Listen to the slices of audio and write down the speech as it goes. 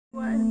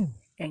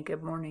And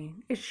good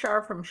morning. It's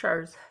Char from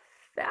Char's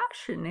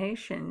Fashion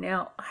Nation.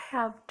 Now, I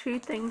have two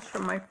things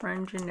from my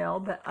friend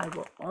Janelle, but I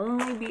will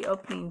only be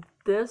opening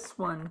this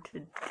one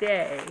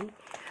today.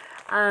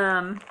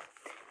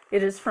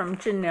 It is from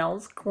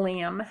Janelle's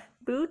Glam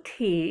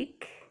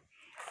Boutique.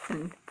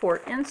 And for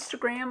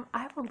Instagram,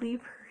 I will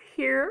leave her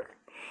here.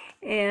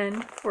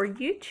 And for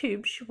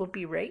YouTube, she will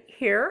be right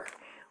here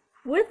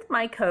with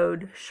my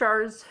code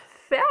Char's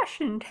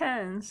Fashion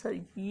 10, so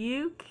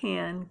you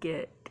can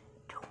get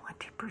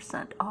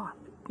 20% off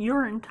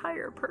your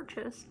entire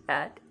purchase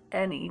at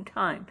any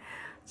time.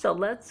 So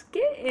let's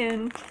get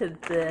into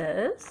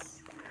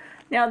this.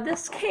 Now,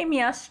 this came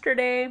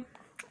yesterday.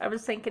 I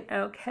was thinking,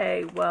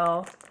 okay,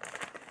 well,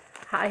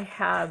 I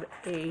have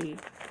a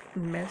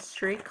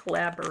mystery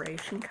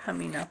collaboration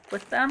coming up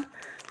with them.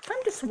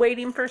 I'm just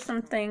waiting for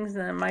some things,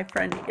 and then my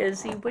friend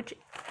Izzy, which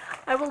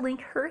I will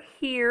link her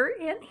here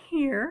and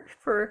here,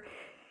 for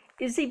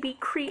Izzy B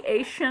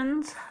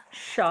Creations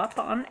shop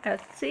on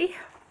Etsy.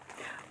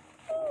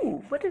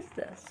 Ooh, what is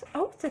this?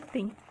 Oh, it's a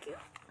thank you.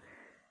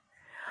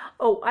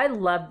 Oh, I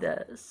love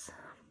this.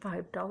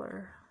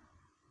 $5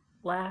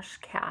 Lash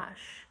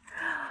Cash.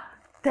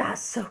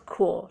 That's so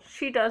cool.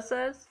 She does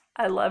this.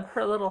 I love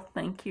her little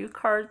thank you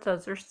cards.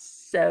 Those are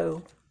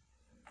so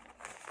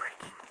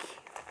freaking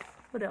cute.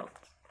 What else?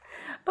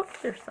 Oh,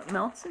 there's something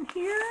else in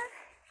here.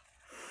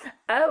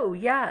 Oh,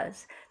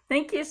 yes.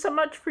 Thank you so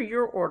much for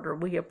your order.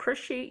 We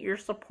appreciate your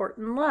support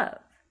and love.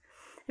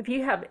 If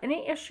you have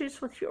any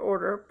issues with your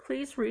order,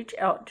 please reach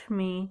out to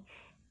me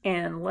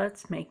and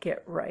let's make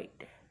it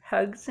right.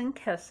 Hugs and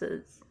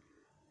kisses,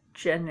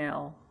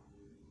 Janelle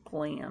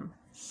Glam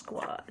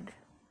Squad.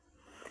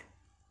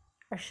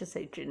 I should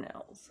say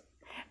Janelle's.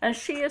 And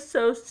she is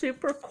so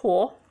super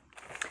cool.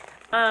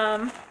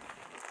 I'll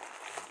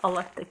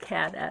let the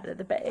cat out of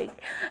the bag.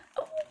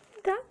 Oh,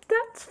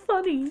 that's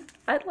funny.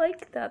 I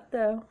like that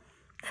though.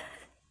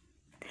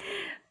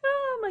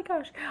 Oh my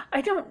gosh. I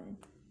don't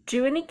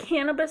do any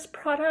cannabis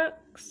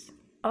products,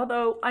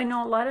 although I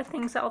know a lot of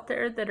things out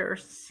there that are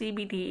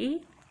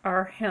CBD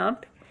are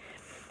hemp.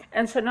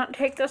 And so don't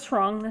take this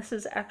wrong. This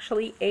is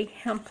actually a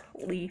hemp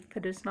leaf.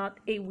 It is not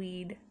a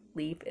weed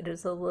leaf. It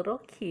is a little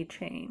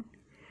keychain.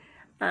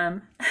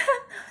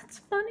 That's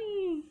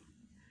funny.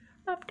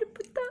 I have to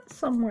put that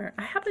somewhere.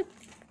 I have a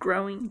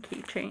growing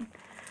keychain.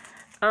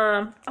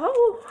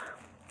 Oh,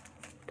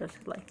 does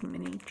it like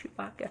mini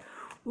Chewbacca?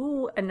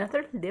 Ooh,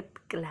 another lip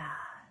gloss.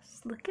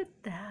 Look at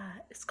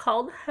that. It's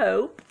called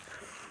Hope.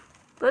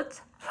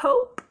 Let's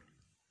hope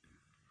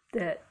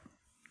that,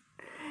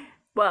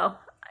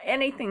 well,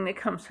 anything that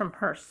comes from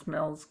her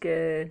smells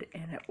good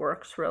and it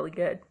works really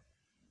good.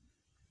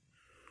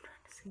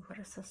 Let's see, what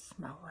does this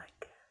smell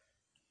like?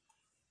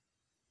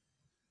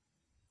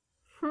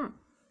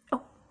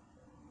 Oh,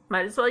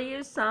 might as well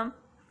use some.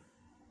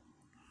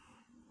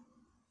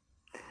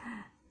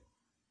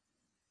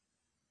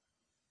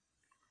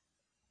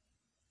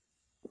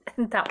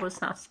 And that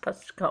was not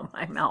supposed to go in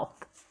my mouth.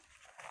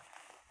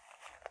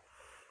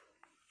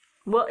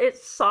 Well,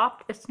 it's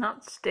soft. It's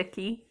not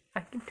sticky. I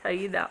can tell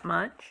you that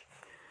much.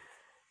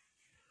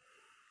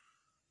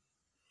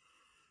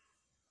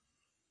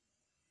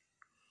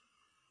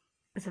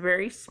 It's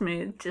very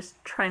smooth.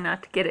 Just try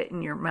not to get it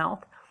in your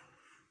mouth.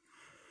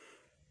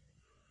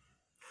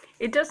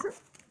 It doesn't,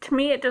 to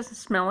me, it doesn't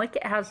smell like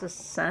it has a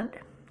scent.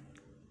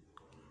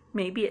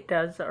 Maybe it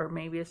does, or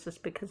maybe it's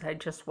just because I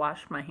just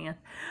washed my hands.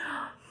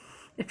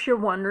 If you're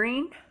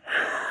wondering,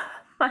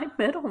 my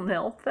middle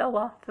nail fell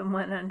off and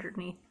went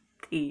underneath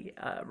the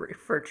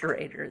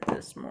refrigerator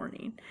this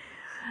morning.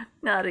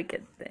 Not a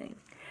good thing.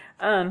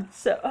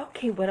 So,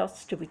 okay, what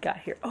else do we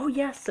got here? Oh,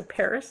 yes, a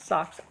pair of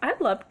socks. I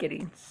love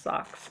getting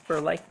socks for,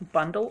 like,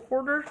 bundle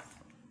orders.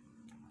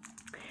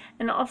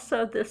 And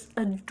also this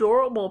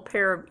adorable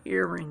pair of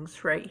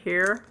earrings right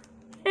here.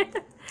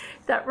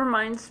 That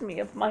reminds me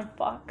of my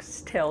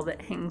foxtail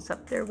that hangs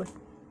up there with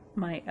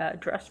my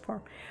dress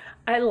form.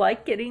 I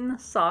like getting the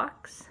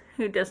socks.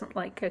 Who doesn't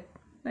like a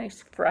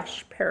nice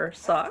fresh pair of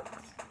socks?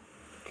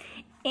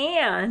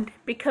 And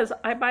because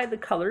I buy the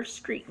Color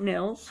Street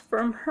nails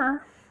from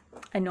her,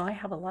 I know I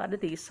have a lot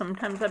of these.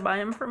 Sometimes I buy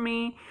them for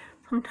me.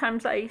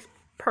 Sometimes I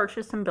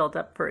purchase and build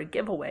up for a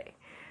giveaway.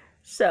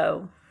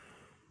 So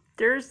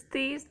there's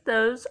these.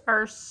 Those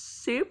are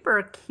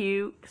super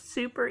cute,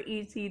 super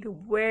easy to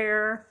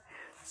wear,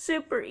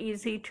 super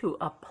easy to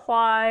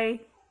apply.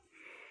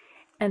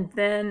 And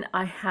then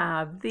I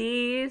have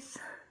these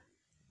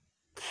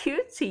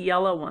cutesy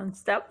yellow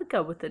ones. That would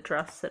go with the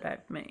dress that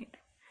I've made.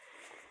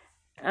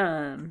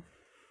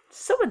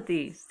 So with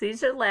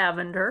these are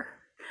lavender.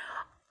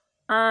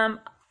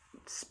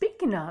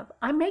 Speaking of,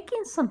 I'm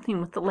making something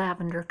with the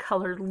lavender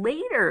color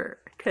later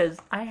because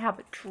I have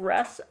a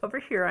dress over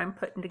here I'm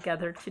putting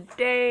together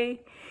today,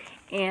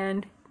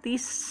 and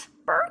these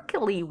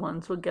sparkly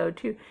ones will go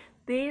to.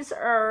 These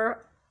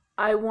are,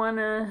 I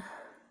wanna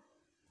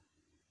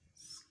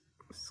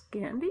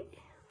Scandi?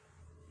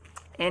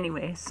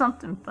 Anyway,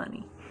 something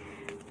funny.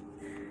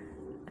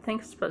 I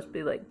think it's supposed to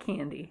be like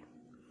candy.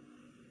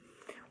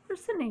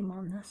 Where's the name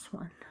on this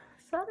one?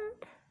 Is that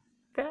it?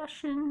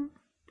 fashion,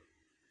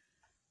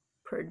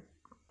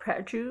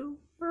 Praju.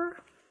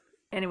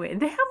 Anyway,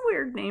 they have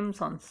weird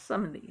names on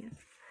some of these.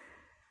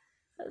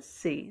 Let's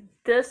see.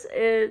 This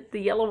is, the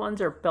yellow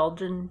ones are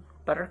Belgian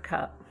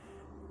Buttercup.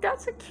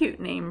 That's a cute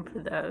name for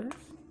those.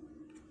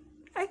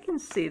 I can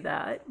see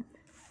that.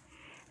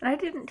 And I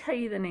didn't tell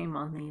you the name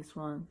on these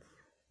ones.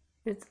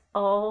 It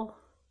all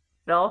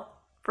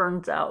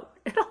ferns out.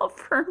 It all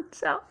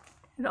ferns out.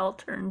 It all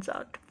turns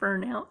out to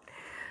fern out.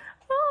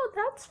 Oh,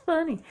 that's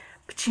funny.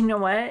 But you know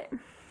what?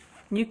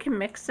 You can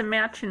mix and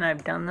match, and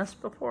I've done this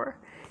before.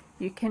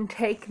 You can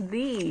take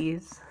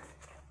these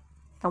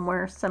and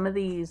wear some of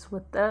these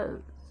with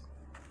those.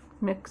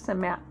 Mix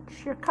and match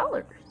your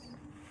colors.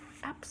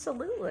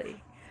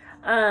 Absolutely.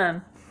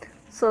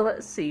 So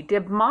let's see.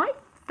 Did my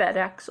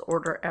FedEx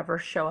order ever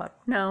show up?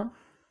 No.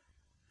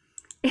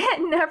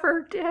 It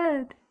never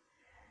did.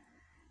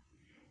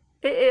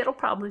 It'll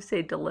probably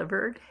say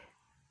delivered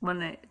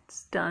when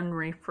it's done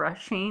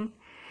refreshing.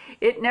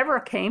 It never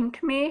came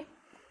to me.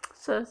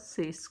 So let's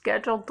see.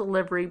 Scheduled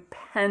delivery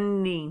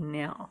pending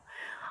now.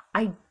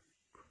 I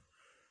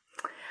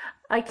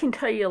can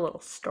tell you a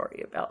little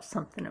story about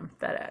something in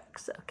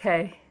FedEx,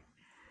 okay?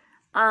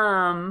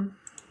 Let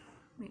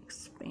me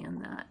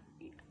expand that.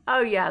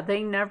 Oh yeah,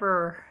 it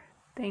never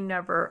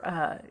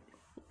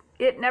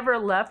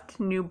left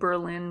New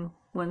Berlin,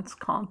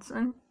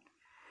 Wisconsin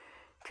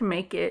to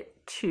make it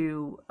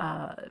to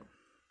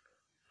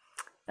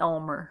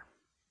Elmer,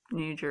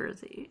 New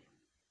Jersey.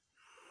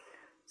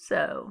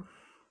 So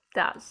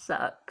that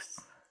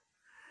sucks.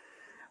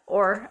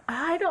 Or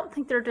I don't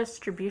think their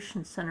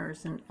distribution center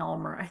is in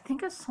Elmer. I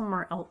think it's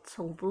somewhere else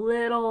a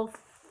little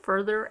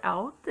further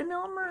out than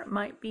Elmer. It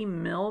might be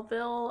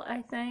Millville,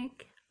 I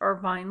think, or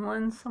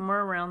Vineland,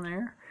 somewhere around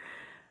there.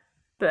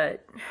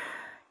 But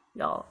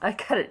y'all, I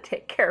gotta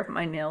take care of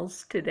my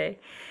nails today.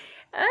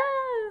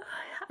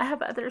 I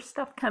have other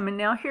stuff coming.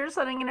 Now here's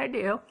what I'm gonna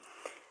do.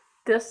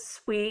 This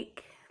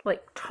week,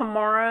 like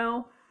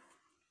tomorrow,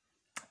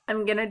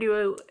 I'm gonna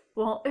do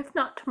well, if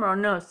not tomorrow,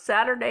 no,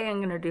 Saturday I'm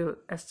gonna do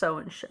a sew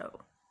and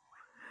show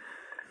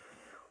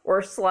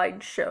or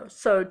slideshow.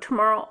 So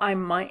tomorrow I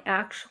might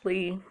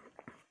actually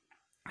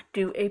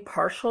do a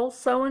partial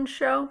sew and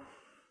show,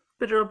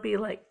 but it'll be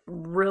like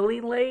really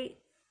late,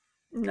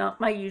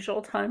 not my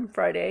usual time.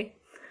 Friday,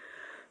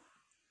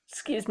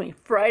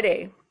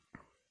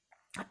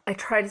 I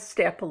try to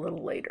stay up a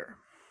little later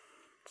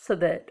so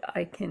that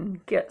I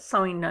can get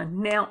sewing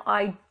done. Now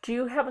I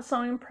do have a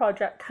sewing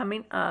project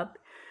coming up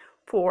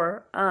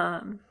for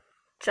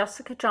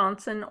Jessica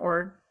Johnson,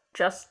 or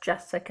just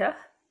Jessica.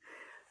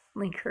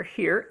 Link her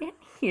here and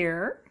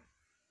here.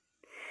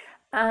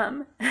 I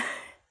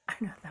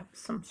know that was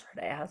some sort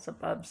of as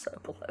above, so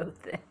below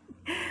thing.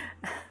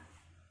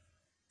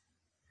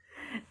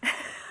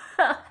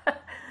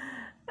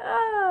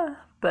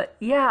 But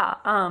yeah,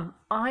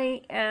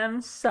 I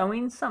am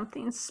sewing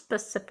something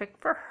specific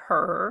for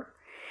her.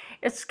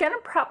 It's gonna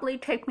probably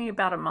take me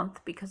about a month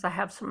because I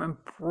have some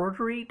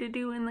embroidery to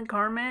do in the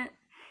garment.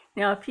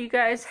 Now, if you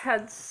guys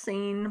had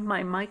seen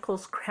my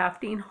Michael's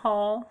crafting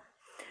haul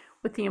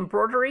with the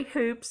embroidery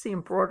hoops, the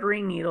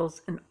embroidery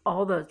needles, and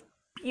all those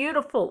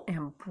beautiful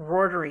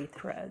embroidery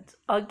threads,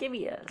 I'll give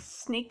you a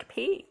sneak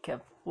peek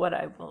of what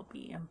I will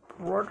be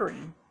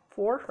embroidering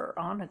for her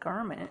on a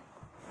garment.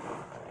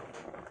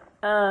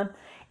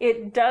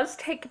 It does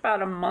take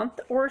about a month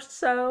or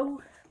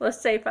so.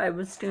 Let's say if I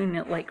was doing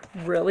it like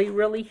really,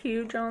 really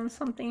huge on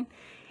something,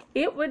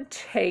 it would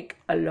take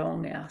a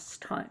long ass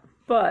time.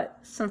 But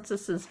since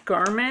this is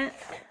garment,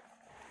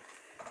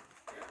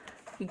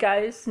 you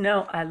guys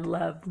know I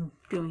love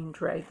doing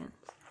dragons.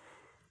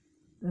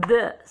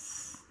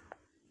 This,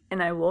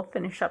 and I will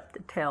finish up the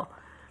tail.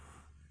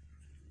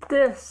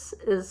 This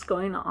is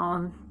going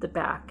on the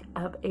back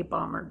of a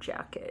bomber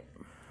jacket.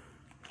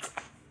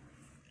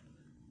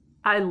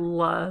 I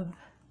love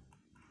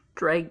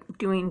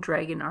doing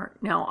dragon art.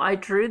 Now I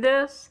drew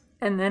this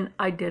and then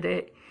I did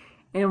it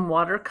in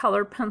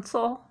watercolor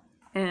pencil,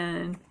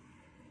 and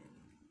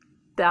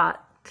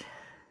that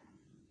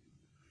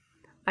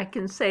I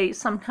can say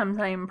sometimes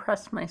I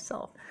impress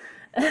myself.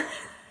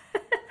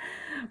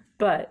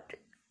 But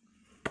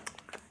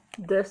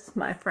this,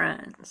 my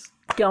friends,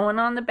 going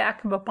on the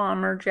back of a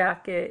bomber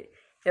jacket.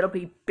 It'll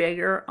be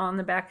bigger on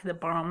the back of the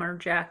bomber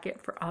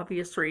jacket for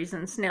obvious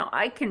reasons. Now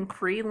I can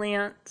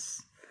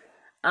freelance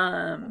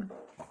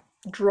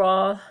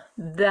draw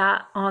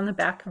that on the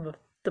back of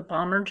the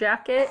bomber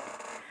jacket.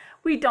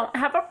 We don't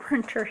have a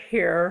printer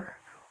here,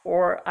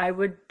 or I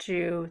would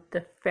do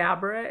the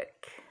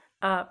fabric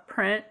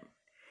print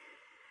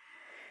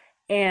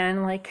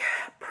and like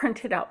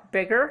print it out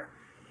bigger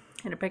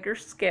at a bigger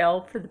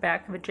scale for the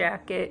back of a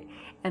jacket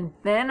and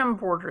then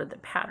embroider the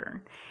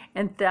pattern.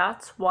 And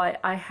that's why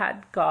I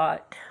had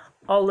got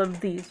all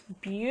of these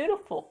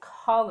beautiful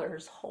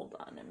colors. Hold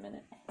on a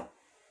minute.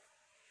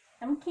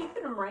 I'm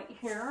keeping them right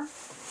here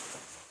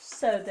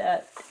so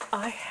that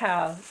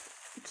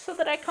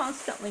I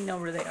constantly know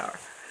where they are.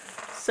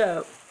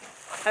 So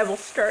I will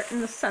start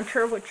in the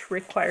center, which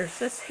requires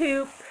this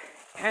hoop,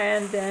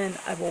 And then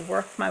I will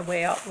work my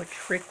way out,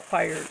 which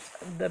requires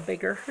the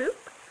bigger hoop.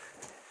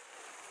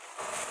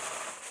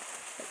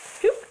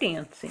 Hoop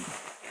dancing.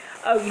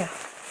 Oh yeah,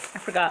 I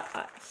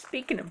forgot.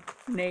 Speaking of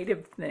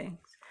native things,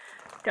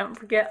 don't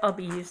forget I'll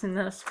be using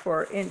this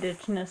for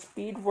indigenous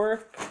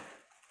beadwork.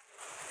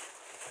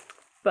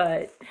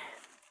 But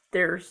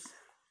there's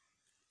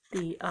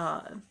the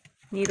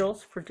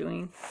needles for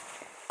doing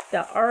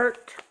the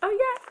art. Oh yeah,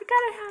 I forgot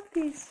I have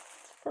these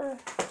for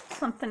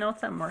something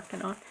else I'm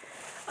working on.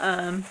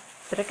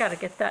 But I gotta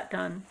get that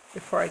done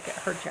before I get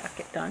her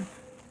jacket done.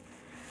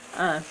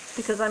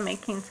 Because I'm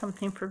making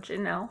something for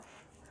Janelle.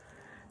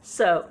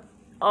 So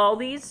all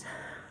these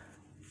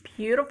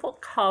beautiful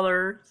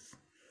colors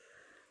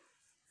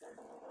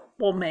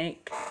will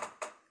make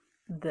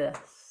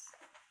this.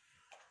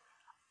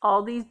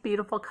 All these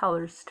beautiful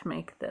colors to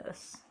make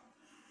this.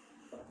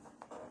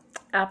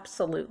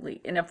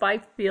 Absolutely. And if I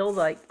feel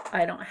like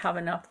I don't have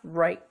enough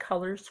right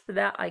colors for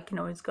that, I can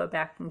always go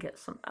back and get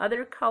some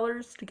other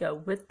colors to go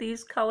with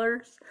these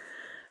colors.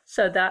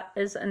 So that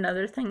is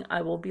another thing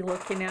I will be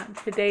looking at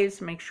today, is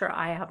to make sure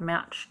I have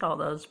matched all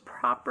those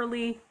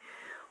properly.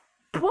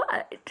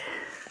 But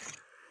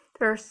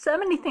there are so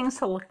many things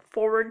to look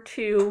forward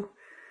to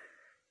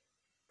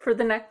for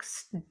the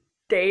next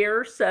day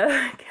or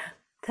so.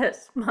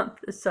 This month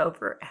is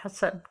over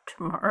as of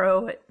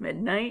tomorrow at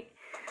midnight.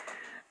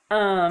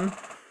 So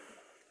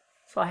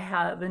I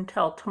have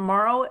until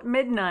tomorrow at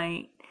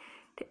midnight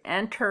to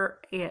enter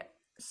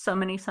so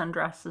many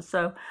sundresses.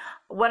 So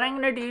what I'm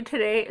going to do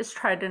today is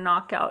try to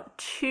knock out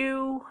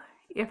 2,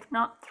 if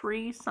not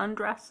 3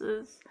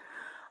 sundresses.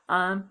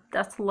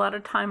 That's a lot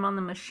of time on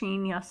the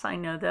machine. Yes, I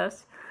know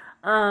this.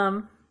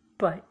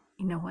 But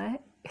you know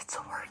what? It's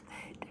worth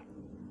it.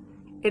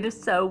 It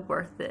is so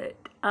worth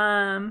it.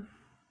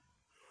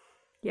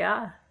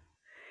 Yeah.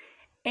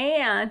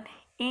 And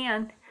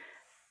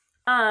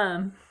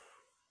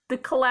the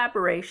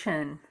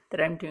collaboration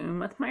that I'm doing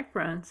with my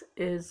friends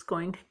is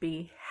going to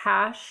be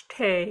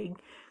hashtag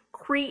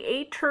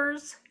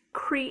Creators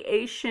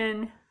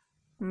Creation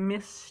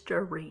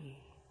Mystery.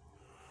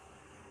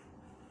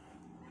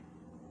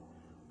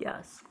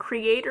 Yes,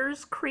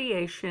 Creators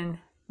Creation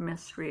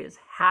Mystery is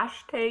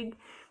hashtag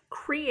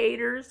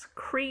Creators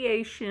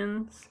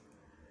Creations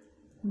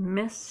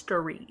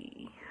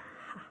Mystery.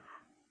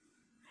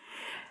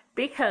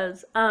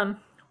 Because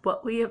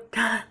what we have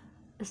done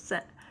is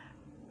sent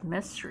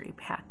mystery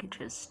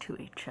packages to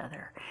each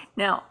other.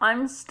 Now,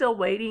 I'm still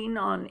waiting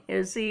on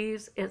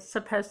Izzy's. It's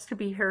supposed to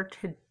be here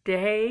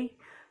today.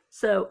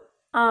 So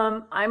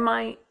I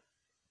might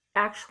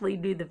actually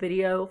do the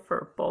video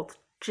for both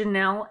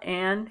Janelle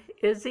and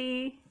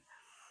Izzy.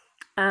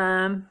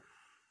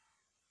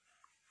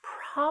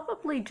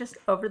 Probably just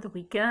over the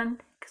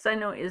weekend, because I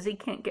know Izzy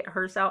can't get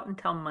hers out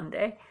until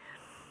Monday.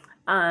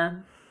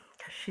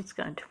 Because she's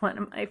going to one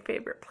of my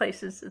favorite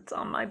places. It's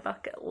on my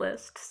bucket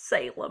list,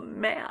 Salem,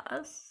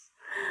 Mass.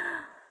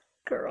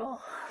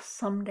 Girl,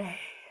 someday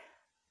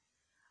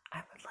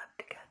I would love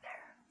to go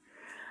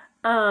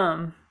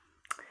there.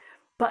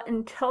 But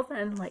until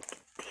then, like,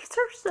 these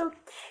are so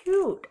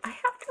cute. I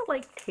have to,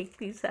 like, take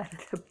these out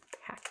of the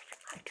package.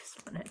 I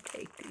just want to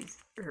take these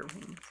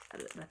earrings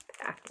out of the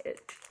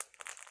package.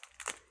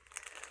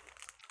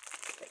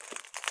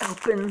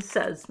 Open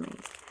sesame.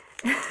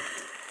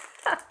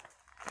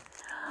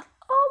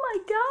 Oh my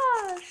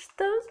gosh,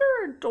 those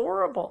are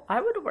adorable.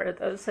 I would wear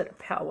those at a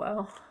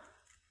powwow,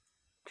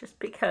 just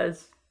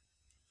because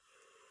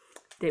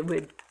they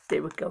would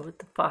go with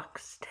the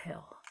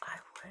foxtail. I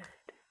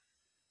would.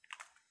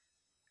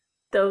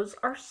 Those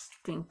are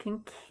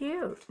stinking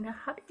cute. Now,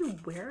 how do you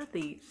wear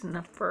these in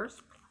the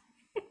first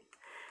place?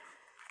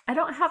 I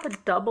don't have a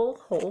double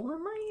hole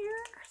in my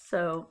ear,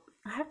 so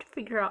I have to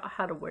figure out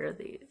how to wear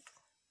these.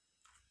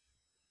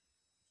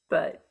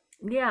 But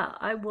yeah,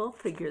 I will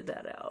figure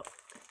that out.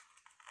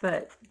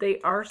 But they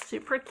are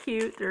super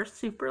cute. They're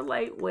super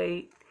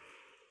lightweight.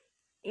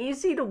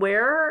 Easy to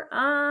wear.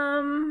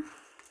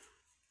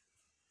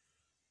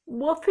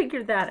 We'll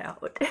figure that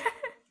out.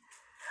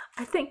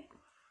 I think,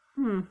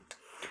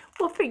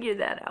 we'll figure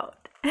that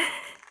out.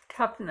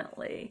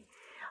 Definitely.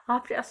 I'll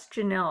have to ask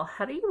Janelle,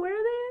 how do you wear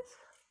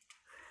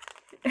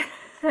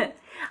these?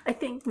 I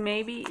think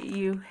maybe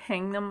you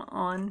hang them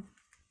on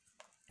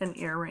an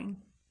earring.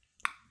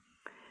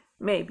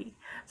 Maybe.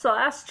 So I'll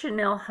ask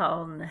Janelle,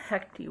 how in the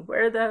heck do you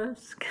wear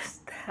those? Because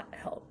that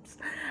helps.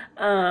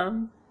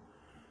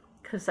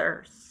 Because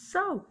they're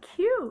so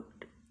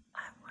cute.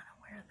 I want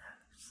to wear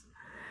those.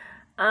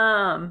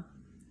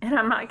 And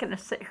I'm not going to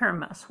sit here and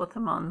mess with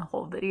them on the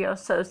whole video.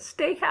 So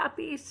stay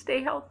happy,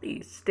 stay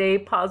healthy, stay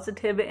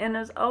positive, and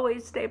as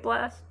always, stay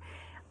blessed.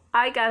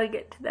 I got to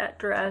get to that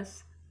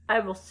dress. I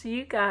will see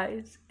you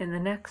guys in the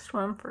next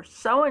one for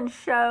Sew and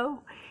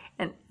Show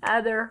and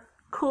other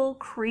cool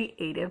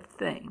creative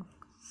things.